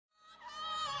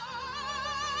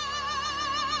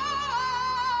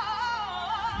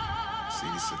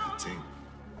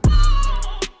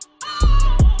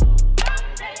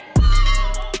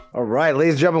All right,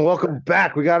 ladies and gentlemen, welcome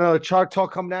back. We got another Chart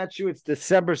Talk coming at you. It's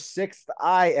December 6th.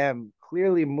 I am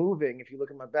clearly moving. If you look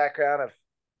at my background, I've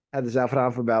had this outfit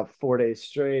on for about 4 days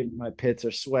straight. My pits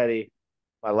are sweaty.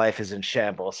 My life is in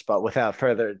shambles. But without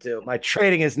further ado, my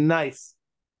trading is nice.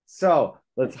 So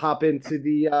let's hop into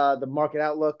the market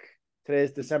outlook. Today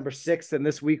is December 6th, and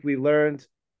this week we learned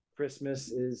Christmas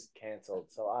is canceled.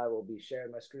 So I will be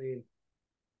sharing my screen.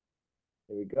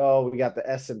 Here we go. We got the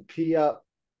S&P up.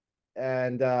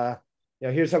 And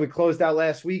here's how we closed out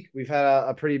last week. We've had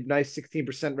a pretty nice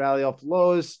 16% rally off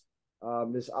lows.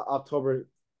 This October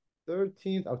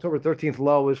 13th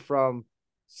low was from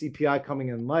CPI coming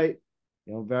in light.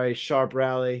 Very sharp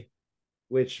rally,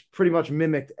 which pretty much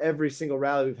mimicked every single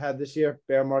rally we've had this year.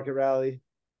 Bear market rally.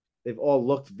 They've all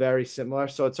looked very similar.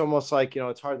 So it's almost like,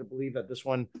 it's hard to believe that this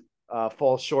one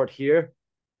falls short here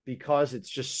because it's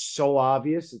just so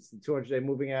obvious. It's the 200-day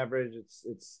moving average.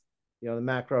 It's the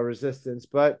macro resistance,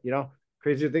 but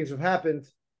crazier things have happened,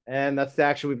 and that's the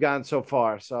action we've gotten so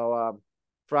far. So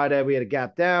Friday we had a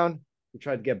gap down. We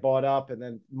tried to get bought up, and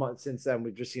then since then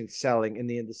we've just seen selling in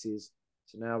the indices.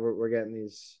 So now we're getting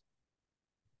this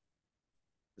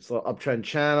little uptrend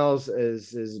channels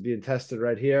is being tested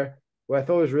right here. What I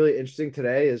thought was really interesting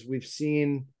today is we've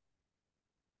seen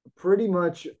pretty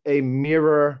much a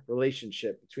mirror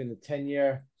relationship between the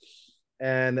 10-year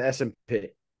and the S&P.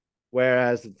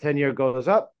 Whereas the 10-year goes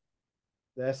up,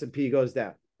 the S&P goes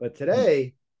down. But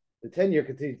today, the 10-year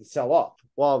continued to sell off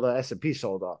while the S&P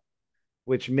sold off,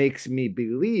 which makes me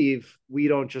believe we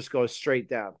don't just go straight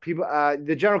down. People,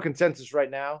 the general consensus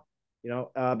right now,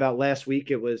 about last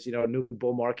week, it was, a new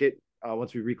bull market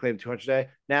once we reclaimed 200-day.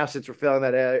 Now, since we're filling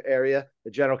that area, the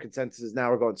general consensus is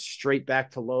now we're going straight back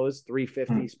to lows,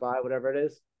 350 SPY, whatever it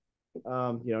is.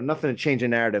 Nothing to change the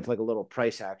narrative, like a little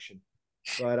price action.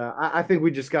 But I think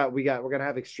we're gonna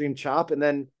have extreme chop, and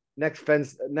then next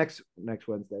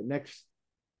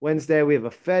Wednesday we have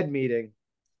a Fed meeting.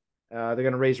 They're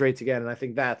gonna raise rates again, and I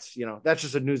think that's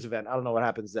just a news event. I don't know what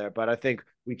happens there, but I think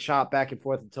we chop back and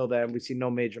forth until then. We see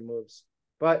no major moves,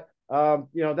 but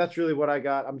that's really what I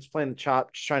got. I'm just playing the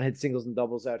chop, just trying to hit singles and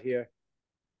doubles out here.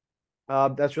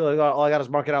 That's really all I got is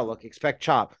market outlook. Expect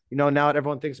chop. Now that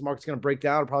everyone thinks the market's gonna break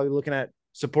down, we're probably looking at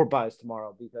support buys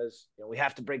tomorrow because we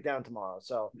have to break down tomorrow.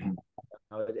 So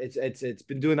it's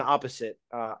been doing the opposite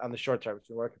on the short term. It's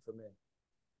been working for me.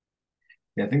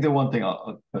 Yeah, I think the one thing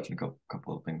I'll touch on a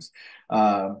couple of things.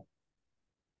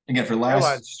 Again, for last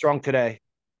Airlines strong today.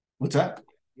 What's that?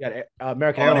 You got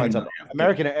American Airlines.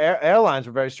 American Airlines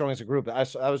were very strong as a group.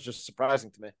 That was just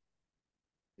surprising to me.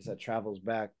 Is that travel's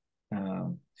back.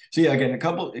 So yeah, again, you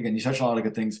touched on a lot of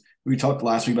good things. We talked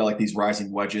last week about like these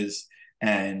rising wedges.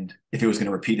 And if it was going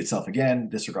to repeat itself again,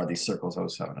 disregard these circles. I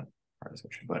was having a hard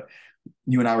discussion, but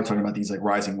you and I were talking about these like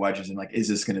rising wedges and like, is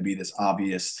this going to be this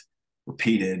obvious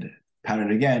repeated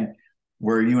pattern again?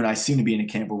 Where you and I seem to be in a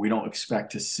camp where we don't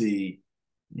expect to see.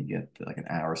 You get like an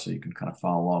hour so you can kind of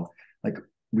follow along. Like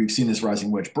we've seen this rising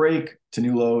wedge break to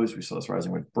new lows. We saw this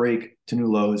rising wedge break to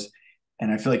new lows,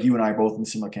 and I feel like you and I are both in the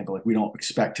similar camp. But like we don't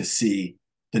expect to see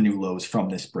the new lows from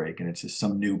this break, and it's just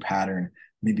some new pattern.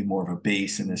 Maybe more of a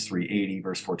base in this 380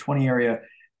 versus 420 area.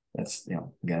 That's,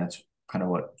 again, that's kind of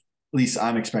what, at least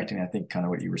I'm expecting. I think kind of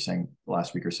what you were saying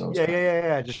last week or so.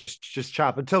 Yeah. Just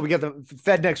chop until we get the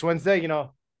Fed next Wednesday.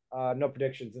 No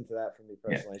predictions into that for me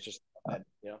personally. Yeah. It's just,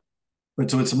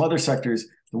 But so with some other sectors,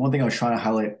 the one thing I was trying to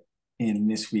highlight in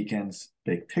this weekend's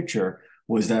big picture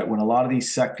was that when a lot of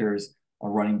these sectors are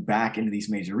running back into these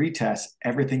major retests,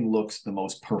 everything looks the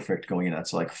most perfect going in.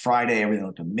 So like Friday, everything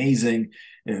looked amazing.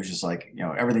 It was just like,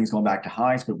 everything's going back to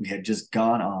highs, but we had just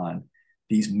gone on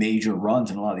these major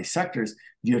runs in a lot of these sectors.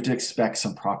 You have to expect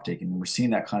some prop taking. And we're seeing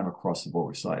that kind of across the board.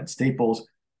 We saw it in staples,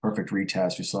 perfect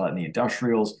retest. We saw it in the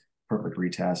industrials, perfect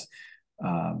retest.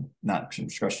 Not some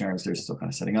discretionaries, they're still kind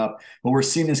of setting up. But we're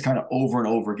seeing this kind of over and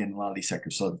over again in a lot of these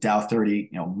sectors. So Dow 30,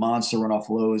 monster runoff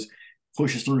lows,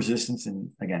 pushes through resistance, and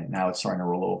again, now it's starting to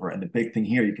roll over. And the big thing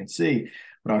here, you can see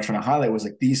what I was trying to highlight was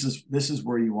like this is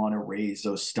where you want to raise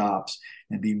those stops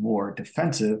and be more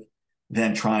defensive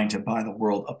than trying to buy the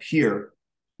world up here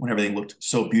when everything looked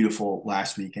so beautiful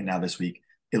last week, and now this week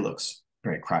it looks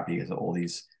very crappy because all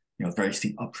these very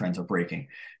steep uptrends are breaking.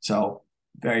 So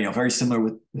very similar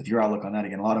with your outlook on that.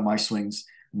 Again, a lot of my swings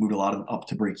moved a lot of them up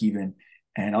to break even,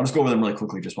 and I'll just go over them really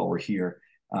quickly just while we're here.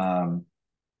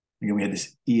 Again, we had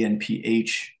this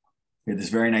ENPH. We had this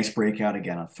very nice breakout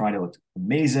again on Friday. It looked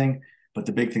amazing. But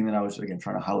the big thing that I was, again,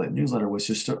 trying to highlight in the newsletter was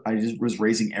I just was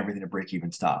raising everything to break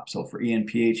even stop. So for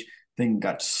ENPH, thing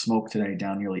got smoked today,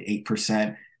 down nearly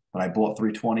 8%. But I bought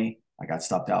 320. I got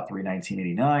stopped out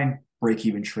 319.89, break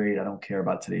even trade. I don't care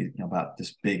about today, about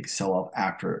this big sell off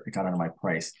after it got under my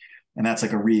price. And that's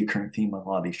like a recurring theme of a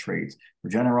lot of these trades.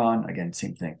 Regeneron, again,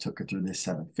 same thing. Took it through this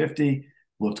 750,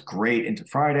 looked great into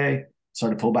Friday,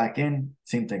 started to pull back in.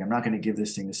 Same thing. I'm not going to give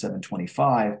this thing to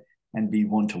 725 and be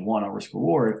 1-to-1 on risk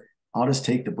reward. I'll just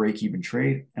take the break even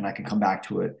trade and I can come back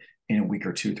to it in a week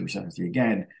or two through 750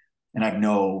 again. And I have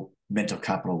no mental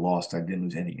capital lost. I didn't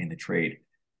lose any in the trade.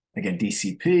 Again,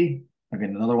 DCP,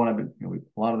 again, another one I've been,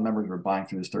 a lot of the members were buying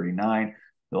through this 39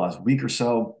 the last week or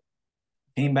so.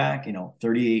 Came back,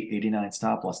 38.89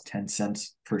 stop, lost 10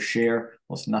 cents per share,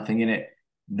 lost nothing in it.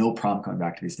 No problem coming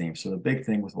back to these names. So the big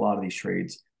thing with a lot of these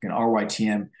trades, again,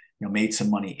 RYTM, made some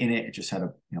money in it. It just had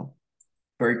a,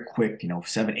 very quick,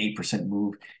 7-8%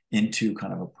 move into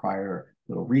kind of a prior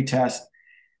little retest.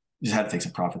 Just had to take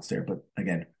some profits there. But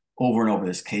again, over and over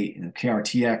this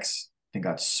KRTX, I think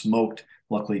got smoked.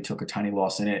 Luckily took a tiny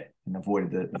loss in it and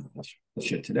avoided the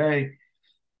shit today.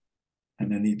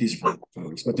 And then these are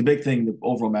photos. But the big thing, the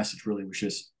overall message really was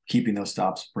just keeping those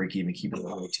stops break even, keeping it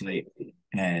really tight,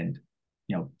 and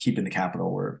keeping the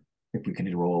capital where if we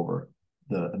continue to roll over,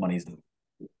 the money's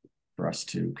for us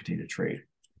to continue to trade.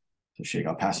 So Shake,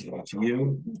 I'll pass it off to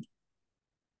you.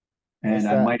 And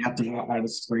I might have to add a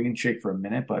screen, Shake, for a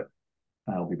minute, but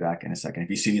I'll be back in a second. If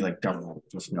you see me like dumb,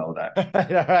 just know that.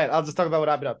 All right. I'll just talk about what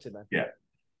I've been up to then. Yeah.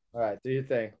 All right. Do your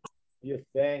thing. Do your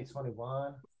thing,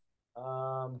 21.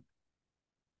 All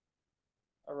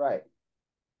right.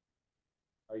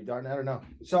 Are you done now or no?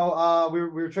 So we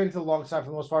were trading to the long side for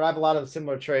the most part. I have a lot of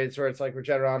similar trades where it's like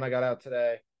Regeneron I got out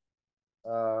today.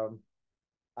 I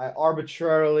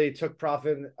arbitrarily took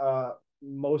profit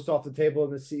most off the table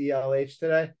in the CELH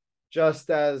today, just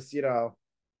as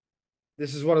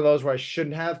this is one of those where I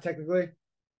shouldn't have technically,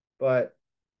 but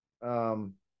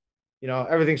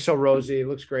everything's so rosy. It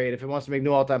looks great. If it wants to make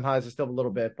new all-time highs, it's still a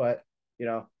little bit, but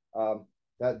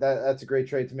that's a great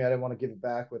trade to me. I didn't want to give it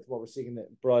back with what we're seeing in the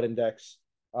broad index.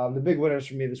 The big winners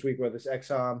for me this week were this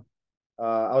Exxon.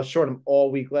 I was short them all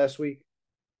week last week.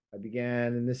 I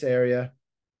began in this area,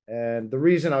 and the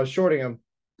reason I was shorting them,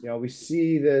 we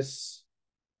see this,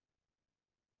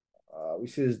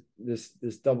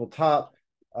 this double top.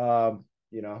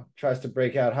 Tries to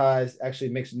break out highs.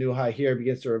 Actually makes a new high here,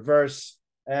 begins to reverse,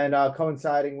 and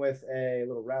coinciding with a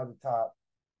little rounded top.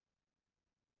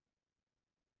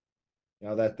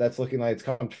 That's looking like it's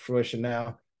come to fruition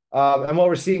now. And what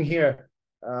we're seeing here,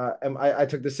 and I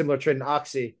took the similar trade in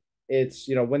Oxy. It's,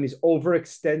 when these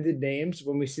overextended names,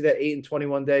 when we see that 8 and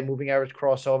 21 day moving average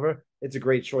crossover, it's a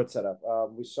great short setup.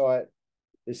 We saw it,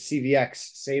 this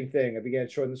CVX, same thing. I began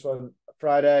shorting this one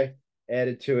Friday,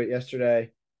 added to it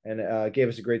yesterday, and gave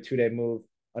us a great 2-day move.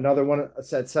 Another one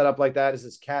set up like that is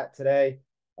this CAT today.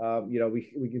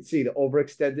 We can see the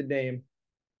overextended name.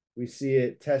 We see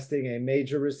it testing a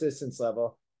major resistance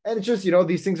level. And it's just,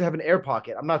 these things have an air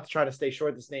pocket. I'm not trying to stay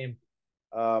short this name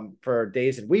for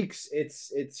days and weeks.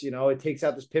 It's it takes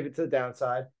out this pivot to the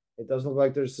downside. It doesn't look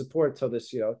like there's support till this,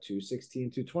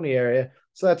 216, 220 area.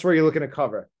 So that's where you're looking to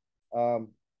cover. So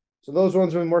those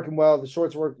ones have been working well. The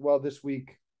shorts worked well this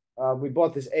week. We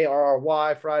bought this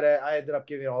ARRY Friday. I ended up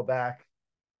giving it all back.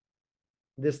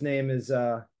 This name is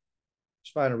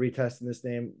just finding a retest in this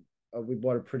name. We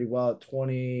bought it pretty well at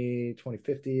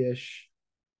 2050-ish.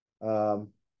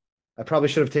 I probably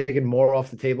should have taken more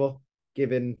off the table,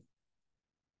 given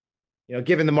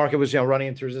the market was running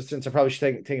into resistance. I probably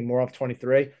should have taken more off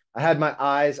 23. I had my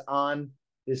eyes on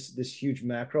this huge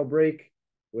macro break,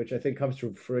 which I think comes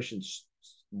to fruition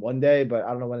one day, but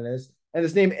I don't know when it is. And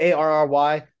this name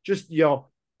ARRY, just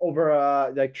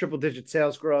over like triple digit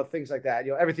sales growth, things like that.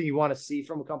 Everything you want to see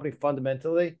from a company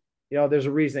fundamentally. There's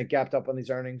a reason it gapped up on these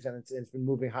earnings, and it's been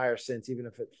moving higher since, even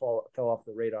if it fell off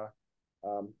the radar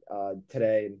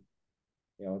today.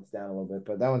 And it's down a little bit,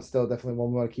 but that one's still definitely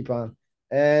one we want to keep on.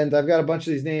 And I've got a bunch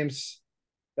of these names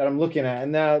that I'm looking at,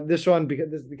 and now this one,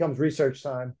 because this becomes research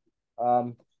time.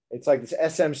 It's like this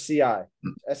SMCI.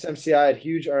 SMCI had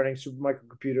huge earnings, super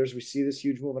microcomputers. We see this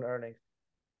huge move in earnings.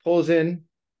 Pulls in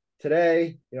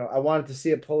today. I wanted to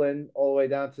see it pull in all the way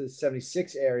down to the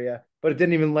 76 area, but it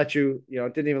didn't even let it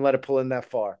didn't even let it pull in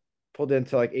that far. Pulled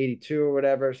into like 82 or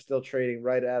whatever, still trading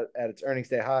right at its earnings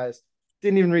day highs.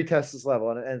 Didn't even retest this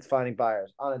level, and it's finding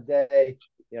buyers on a day,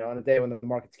 when the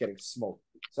market's getting smoked.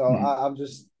 So I'm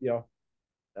just,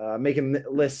 making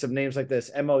lists of names like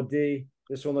this. MOD,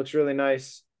 this one looks really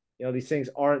nice. These things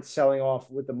aren't selling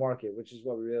off with the market, which is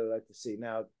what we really like to see.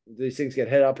 Now, do these things get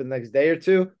hit up in the next day or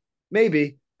two?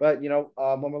 Maybe, but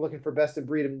when we're looking for best in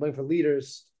breed and looking for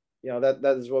leaders,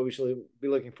 that is what we should be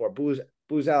looking for. Booz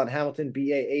Allen Hamilton,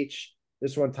 BAH.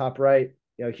 This one top right.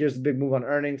 Here's the big move on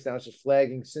earnings. Now it's just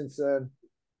flagging since then.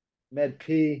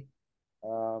 MedP,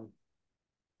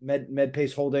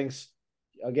 MedPace Holdings,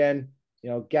 again,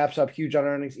 gaps up huge on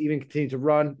earnings, even continue to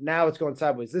run. Now it's going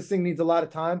sideways. This thing needs a lot of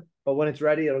time, but when it's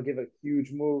ready, it'll give a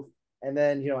huge move. And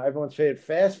then, everyone's favorite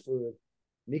fast food,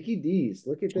 Mickey D's.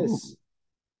 Look at this.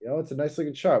 Ooh. It's a nice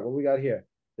looking chart. What we got here?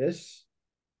 This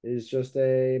is just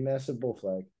a massive bull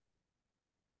flag.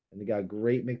 And we got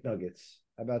great McNuggets.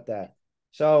 How about that?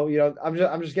 So, I'm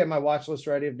just getting my watch list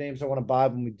ready of names I want to buy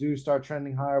when we do start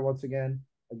trending higher once again.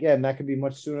 Again, that could be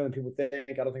much sooner than people think.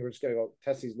 I don't think we're just going to go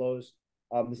test these lows.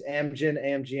 This Amgen,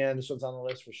 AMGN, this one's on the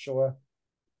list for sure.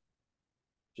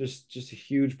 Just a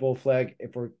huge bull flag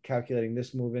if we're calculating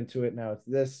this move into it. Now it's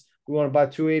this. We want to buy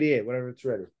 288, whenever it's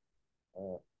ready.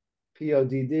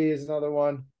 PODD is another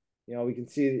one. We can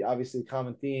see, obviously,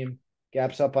 common theme.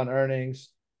 Gaps up on earnings.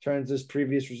 Turns this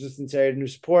previous resistance area to new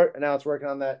support. And now it's working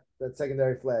on that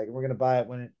secondary flag. And we're going to buy it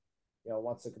when it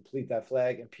wants to complete that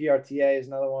flag. And PRTA is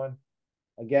another one.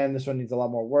 Again, this one needs a lot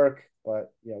more work,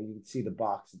 but you can see the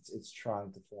box it's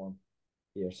trying to form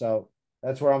here. So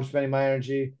that's where I'm spending my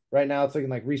energy. Right now it's looking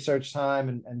like research time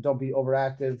and don't be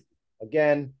overactive.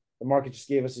 Again, the market just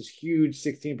gave us this huge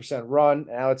 16% run.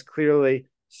 Now it's clearly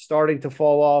starting to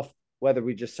fall off, whether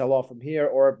we just sell off from here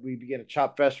or we begin to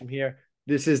chop fast from here.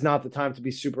 This is not the time to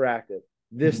be super active.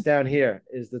 This down here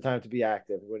is the time to be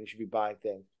active when you should be buying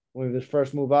things. When we have this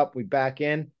first move up, we back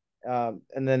in. And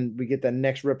then we get the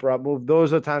next ripper up move.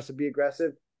 Those are the times to be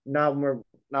aggressive. Not when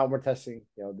we're testing,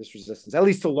 this resistance, at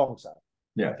least to the long side.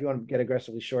 Yeah. If you want to get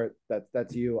aggressively short,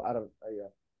 that's you.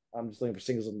 I'm just looking for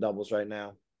singles and doubles right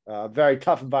now. Very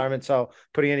tough environment. So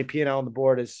putting any P&L on the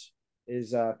board is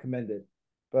commended.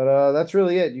 But that's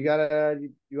really it. You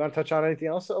want to touch on anything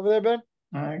else over there, Ben?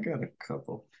 I got a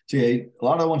couple. So yeah, a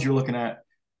lot of the ones you're looking at,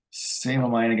 same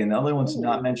on mine again. The other ones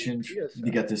not mentioned. PSN.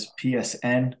 You got this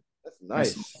PSN. That's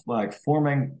nice. Flag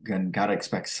forming. Again, got to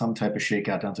expect some type of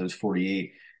shakeout down to those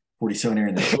 48, 47 area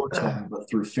in the short term, but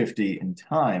through 50 in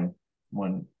time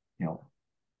when,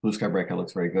 blue sky breakout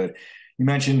looks very good. You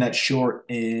mentioned that short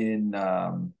in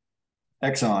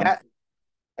Exxon.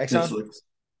 Exxon?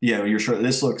 You're short.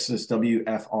 This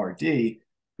WFRD,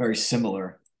 very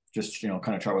similar. Just,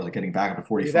 kind of chart was like getting back up to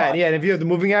 45. Yeah, and if you have the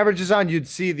moving averages on, you'd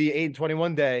see the 8 and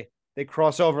 21 day. They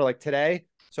cross over like today.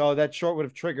 So that short would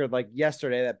have triggered like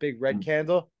yesterday, that big red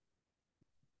candle.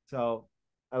 So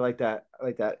I like that.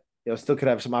 Still could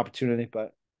have some opportunity,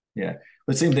 but yeah.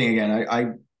 But same thing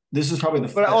again. This is probably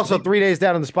but also 3 days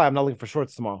down in the spy. I'm not looking for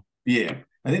shorts tomorrow. Yeah.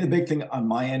 I think the big thing on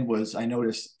my end was I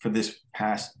noticed for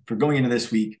going into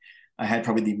this week, I had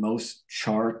probably the most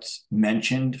charts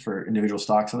mentioned for individual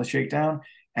stocks on the shakedown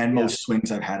and most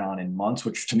swings I've had on in months,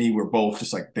 which to me were both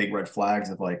just like big red flags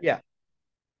of like,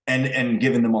 And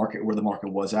given the market where the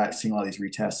market was at, seeing all these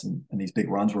retests and these big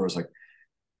runs where it was like,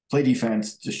 play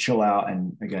defense, just chill out.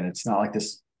 And again, it's not like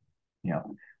this, a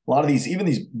lot of these, even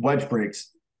these wedge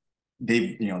breaks,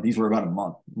 these were about a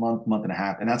month and a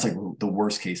half. And that's like the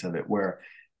worst case of it, where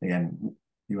again,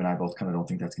 you and I both kind of don't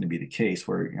think that's going to be the case,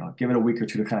 where, give it a week or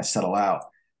two to kind of settle out.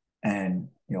 And,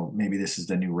 maybe this is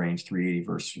the new range 380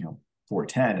 versus,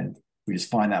 410. And we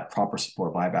just find that proper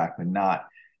support buyback, but not,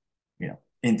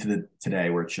 into the today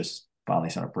where it's just finally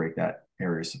starting to break that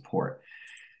area of support.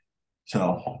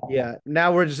 So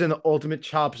now we're just in the ultimate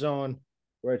chop zone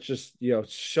where it's just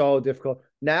so difficult.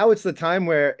 Now it's the time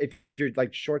where if you're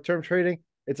like short-term trading,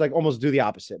 it's like almost do the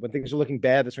opposite. When things are looking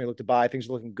bad, that's when you look to buy. Things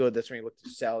are looking good, that's when you look to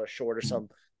sell or short or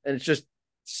something. And it's just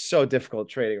so difficult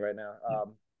trading right now.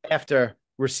 After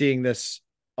we're seeing this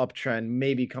uptrend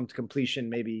maybe come to completion,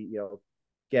 maybe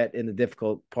get in the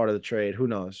difficult part of the trade. Who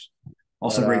knows?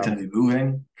 Also, great time to be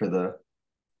moving for the.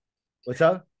 What's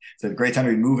up? It's a great time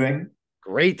to be moving.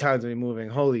 Great time to be moving.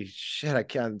 Holy shit! I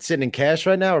can't. I'm sitting in cash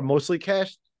right now, or mostly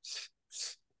cash.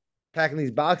 Packing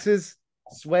these boxes,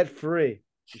 sweat free.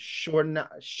 Short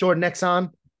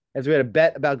Exxon, as we had a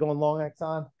bet about going long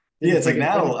Exxon. It's like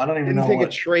now I don't even know. Didn't take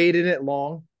a trade in it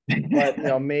long,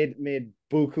 but made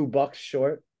buku bucks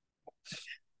short.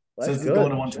 So it's going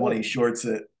to 120 shorts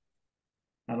it.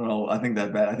 I don't know. I think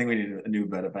we need a new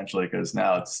bet eventually, because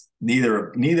now it's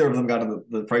neither of them got to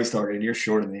the price target, and you're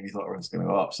short, and then you thought it was going to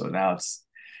go up. So now it's,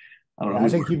 I don't know. I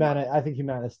think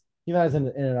Humana's in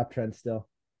an uptrend still.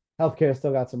 Healthcare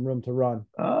still got some room to run.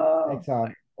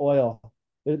 Exxon, oil.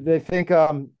 They think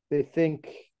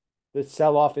the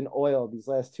sell off in oil these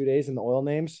last 2 days in the oil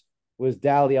names was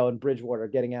Dalio and Bridgewater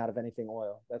getting out of anything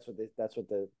oil. That's what the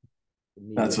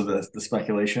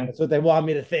speculation. That's what they want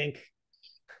me to think.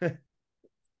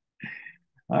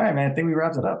 All right, man. I think we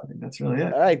wrapped it up. I think that's really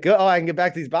it. All right, good. Oh, I can get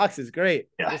back to these boxes. Great.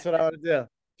 Yeah. That's what I want to do.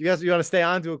 You want to stay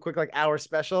on, do a quick hour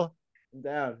special? I'm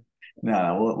down.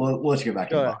 No, we'll let you get back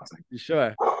to the Sure. boxing. You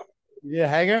sure? You need a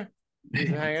hanger? You need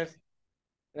some hangers?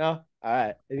 No? All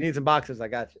right. If you need some boxes, I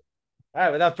got you. All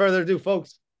right. Without further ado,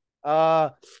 folks.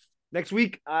 Next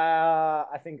week,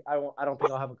 I think I won't. I don't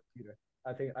think I'll have a computer.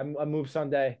 I think I move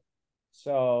Sunday,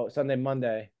 so Sunday,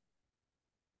 Monday,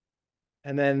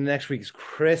 and then next week is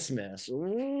Christmas.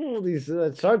 Ooh, these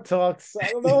Shark Talks. I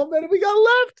don't know how many we got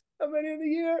left. How many in the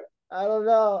year? I don't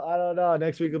know. I don't know.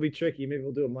 Next week will be tricky. Maybe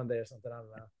we'll do it Monday or something. I don't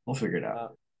know. We'll figure it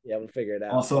out. Yeah, we'll figure it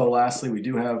out. Also, lastly, we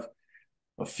do have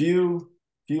a few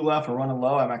left. We're running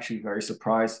low. I'm actually very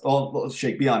surprised. Oh,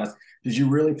 Shake, be honest. Did you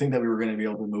really think that we were going to be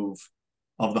able to move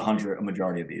of the 100 a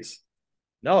majority of these?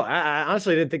 No, I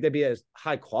honestly didn't think they'd be as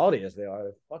high quality as they are.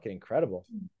 They're fucking incredible.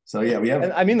 So yeah, we have.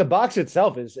 And I mean, the box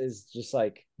itself is just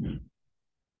like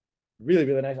really,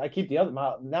 really nice. I keep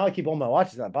now I keep all my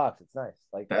watches in that box. It's nice.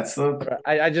 Like that's the.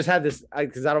 I just had this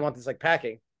because I don't want this like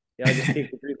packing. Yeah, I just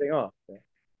keep the everything off. Yeah.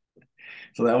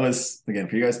 So that was again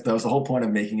for you guys. That was the whole point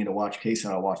of making it a watch case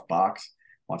and a watch box.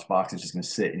 Watch box is just going to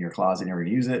sit in your closet. You're never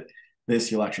going to use it.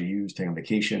 This you'll actually use, take on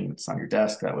vacation. It's on your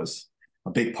desk. That was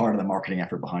a big part of the marketing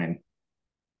effort behind.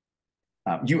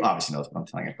 You obviously know this, but I'm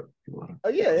telling it for people. Oh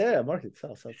yeah. Market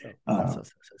sell. All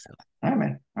right,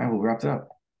 man. All right, we'll wrap it up.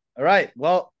 All right.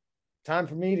 Well, time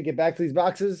for me to get back to these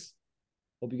boxes.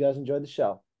 Hope you guys enjoyed the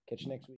show. Catch you next week.